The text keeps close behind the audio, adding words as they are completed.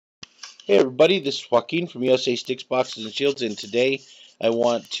Hey everybody, this is Joaquin from USA Sticks, Boxes, and Shields, and today I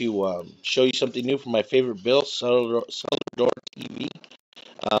want to show you something new from my favorite build, Cellardoor TV,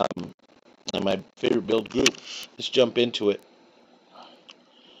 and my favorite build group. Let's jump into it.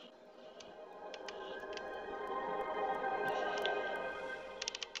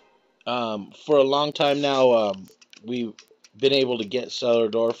 For a long time now, we've been able to get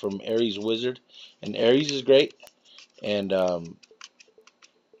Cellardoor from Aries Wizard, and Aries is great, and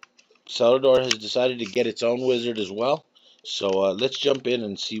Cellardoor has decided to get its own wizard as well. So let's jump in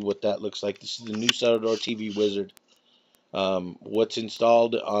and see what that looks like. This is the new Cellardoor TV wizard. What's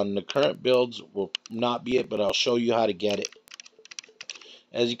installed on the current builds will not be it, but I'll show you how to get it.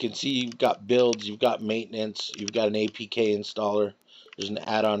 As you can see, you've got builds, you've got maintenance, you've got an APK installer, there's an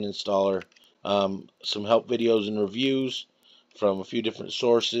add-on installer, some help videos and reviews from a few different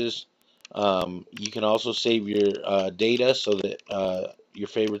sources. You can also save your data so that your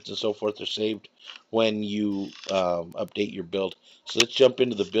favorites and so forth are saved when you update your build. So let's jump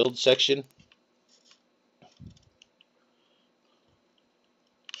into the build section.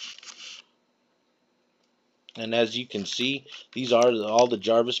 And as you can see, these are all the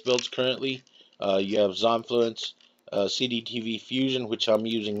Jarvis builds currently. You have Zonfluence, CDTV Fusion, which I'm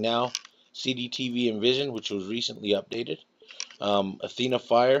using now, CDTV Envision, which was recently updated, Athena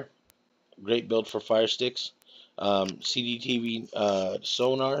Fire, great build for fire sticks, CDTV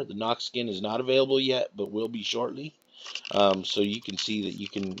Sonar. The Nox skin is not available yet, but will be shortly. So you can see that you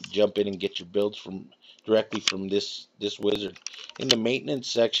can jump in and get your builds from directly from this wizard. In the maintenance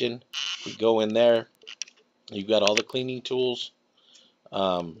section, we go in there. You've got all the cleaning tools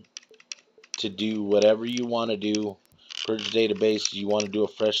to do whatever you want to do. Purge database, you want to do a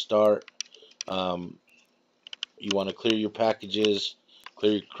fresh start. You want to clear your packages,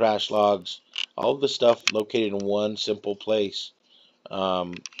 clear your crash logs, all of the stuff located in one simple place.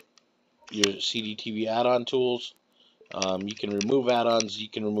 Your CDTV add-on tools. You can remove add-ons. You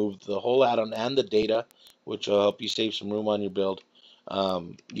can remove the whole add-on and the data, which will help you save some room on your build.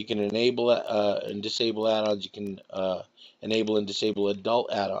 You can enable and disable add-ons. You can enable and disable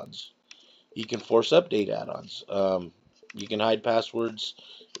adult add-ons. You can force update add-ons. You can hide passwords.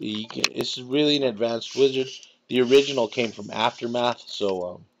 This is really an advanced wizard. The original came from Aftermath,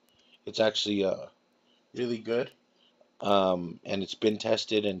 so it's actually really good. And it's been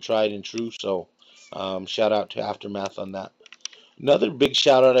tested and tried and true. So shout out to Aftermath on that. Another big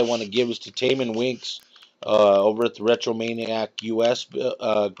shout out I want to give is to Taman Winks over at the Retromaniac US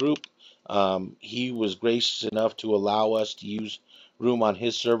group. He was gracious enough to allow us to use room on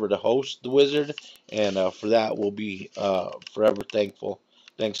his server to host the wizard, and for that we'll be forever thankful.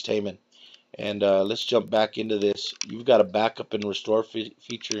 Thanks, Taman. And let's jump back into this. You've got a backup and restore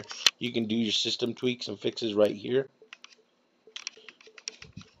feature. You can do your system tweaks and fixes right here.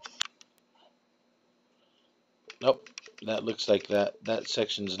 Nope, that looks like that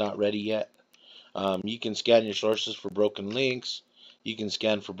section's not ready yet. You can scan your sources for broken links. You can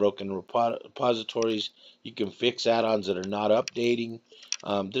scan for broken repositories. You can fix add-ons that are not updating.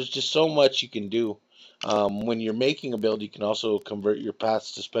 There's just so much you can do. When you're making a build, you can also convert your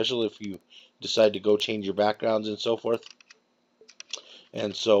paths to special if you decide to go change your backgrounds and so forth.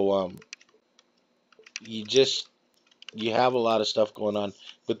 And so you have a lot of stuff going on,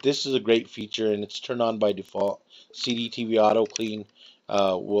 but this is a great feature, and it's turned on by default. CDTV auto clean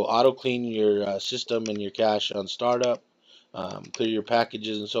will auto clean your system and your cache on startup, clear your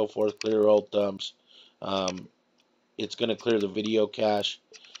packages and so forth, clear old thumbs. It's going to clear the video cache,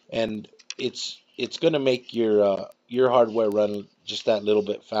 and it's going to make your hardware run just that little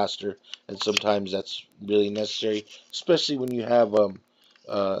bit faster, and sometimes that's really necessary, especially when you have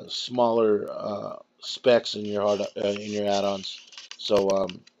smaller specs in your add-ons. So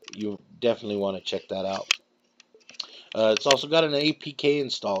you definitely want to check that out. It's also got an APK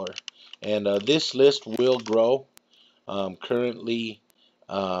installer, and this list will grow. Currently,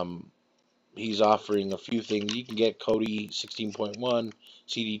 he's offering a few things. You can get Kodi 16.1,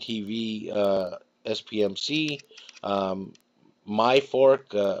 CDTV, SPMC,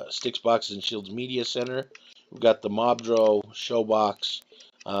 MyFork, Sticks, Boxes, and Shields Media Center. We've got the Mobdro, Showbox.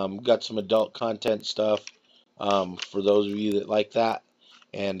 We've got some adult content stuff for those of you that like that.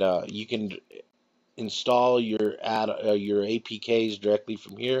 And you can install your APKs directly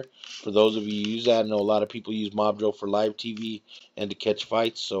from here. For those of you who use that, I know a lot of people use Mobdro for live TV and to catch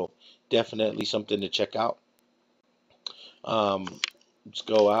fights, so definitely something to check out. Let's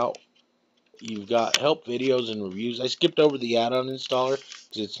go out. You've got help videos and reviews. I skipped over the add-on installer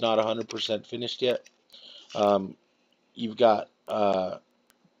because it's not 100% finished yet. You've got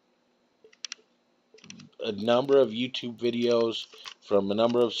a number of YouTube videos from a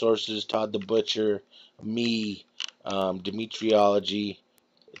number of sources: Todd the Butcher, me, Dimitriology,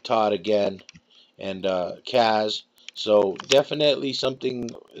 Todd again, and Kaz. So definitely something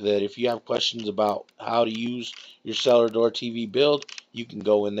that if you have questions about how to use your Cellardoor TV build, you can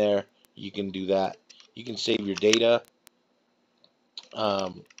go in there. You can do that. You can save your data,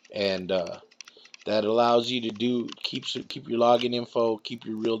 and that allows you to keep your login info, keep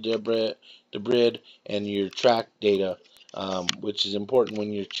your real debrid, and your track data, which is important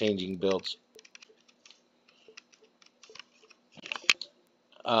when you're changing builds.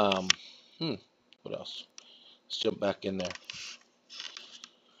 What else? Let's jump back in there.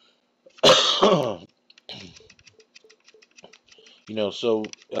 So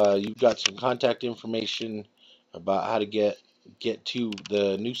you've got some contact information about how to get to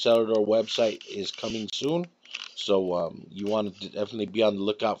the new Cellardoor website is coming soon. So you want to definitely be on the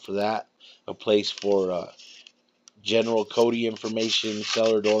lookout for that. A place for general Cody information,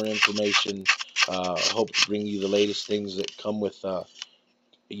 Cellardoor information. Hope to bring you the latest things that come with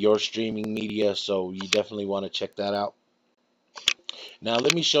your streaming media. So you definitely want to check that out. Now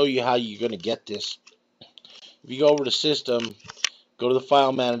let me show you how you're going to get this. If you go over to System, go to the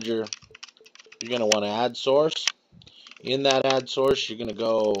File Manager, you're going to want to add source. In that add source, you're going to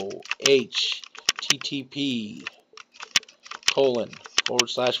go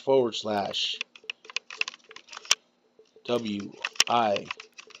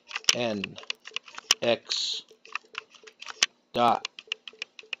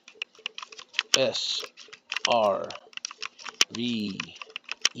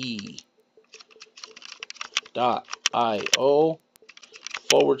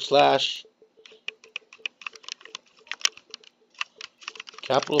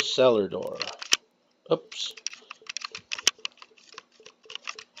Oops.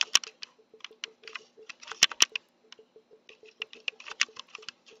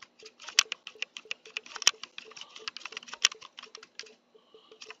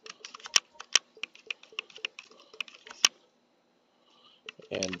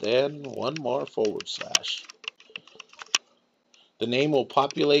 And then one more //. The name will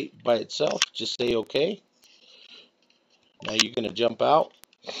populate by itself. Just say OK. Now you're going to jump out,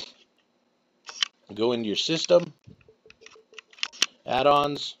 go into your System,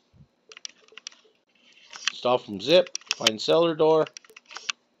 Add-ons, install from zip, find Cellardoor.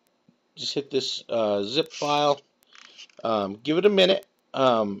 Just hit this zip file. Give it a minute.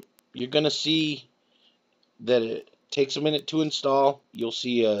 You're going to see that it takes a minute to install. You'll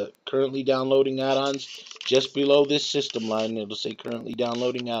see currently downloading add-ons. Just below this system line, it'll say currently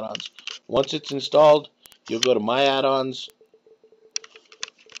downloading add-ons. Once it's installed, you'll go to My Add-ons,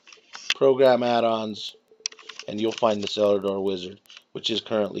 Program Add-ons, and you'll find the Cellardoor Wizard, which is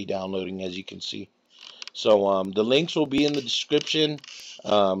currently downloading, as you can see. So the links will be in the description.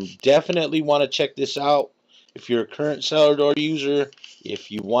 Definitely want to check this out. If you're a current Cellardoor user,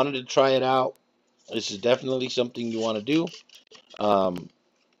 if you wanted to try it out, this is definitely something you want to do.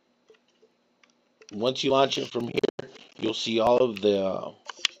 Once you launch it from here, you'll see all of the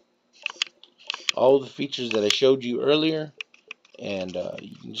features that I showed you earlier, and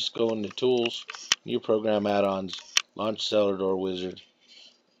you can just go into Tools, New Program Add-ons, launch Cellardoor Wizard,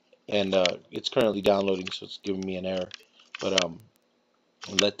 and it's currently downloading, so it's giving me an error. But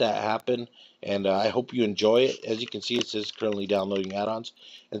let that happen, and I hope you enjoy it. As you can see, it says currently downloading add-ons,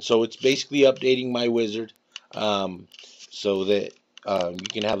 and so it's basically updating my wizard, so that you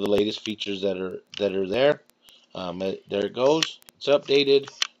can have the latest features that are there. There it goes. It's updated.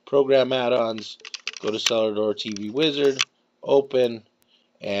 Program add-ons. Go to Cellardoor TV Wizard. Open,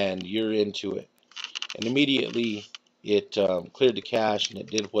 and you're into it. And immediately it cleared the cache, and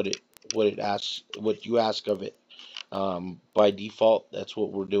it did what you ask of it. By default, that's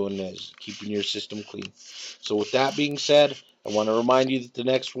what we're doing, is keeping your system clean. So with that being said, I want to remind you that the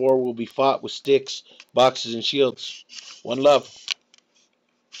next war will be fought with sticks, boxes, and shields. One love.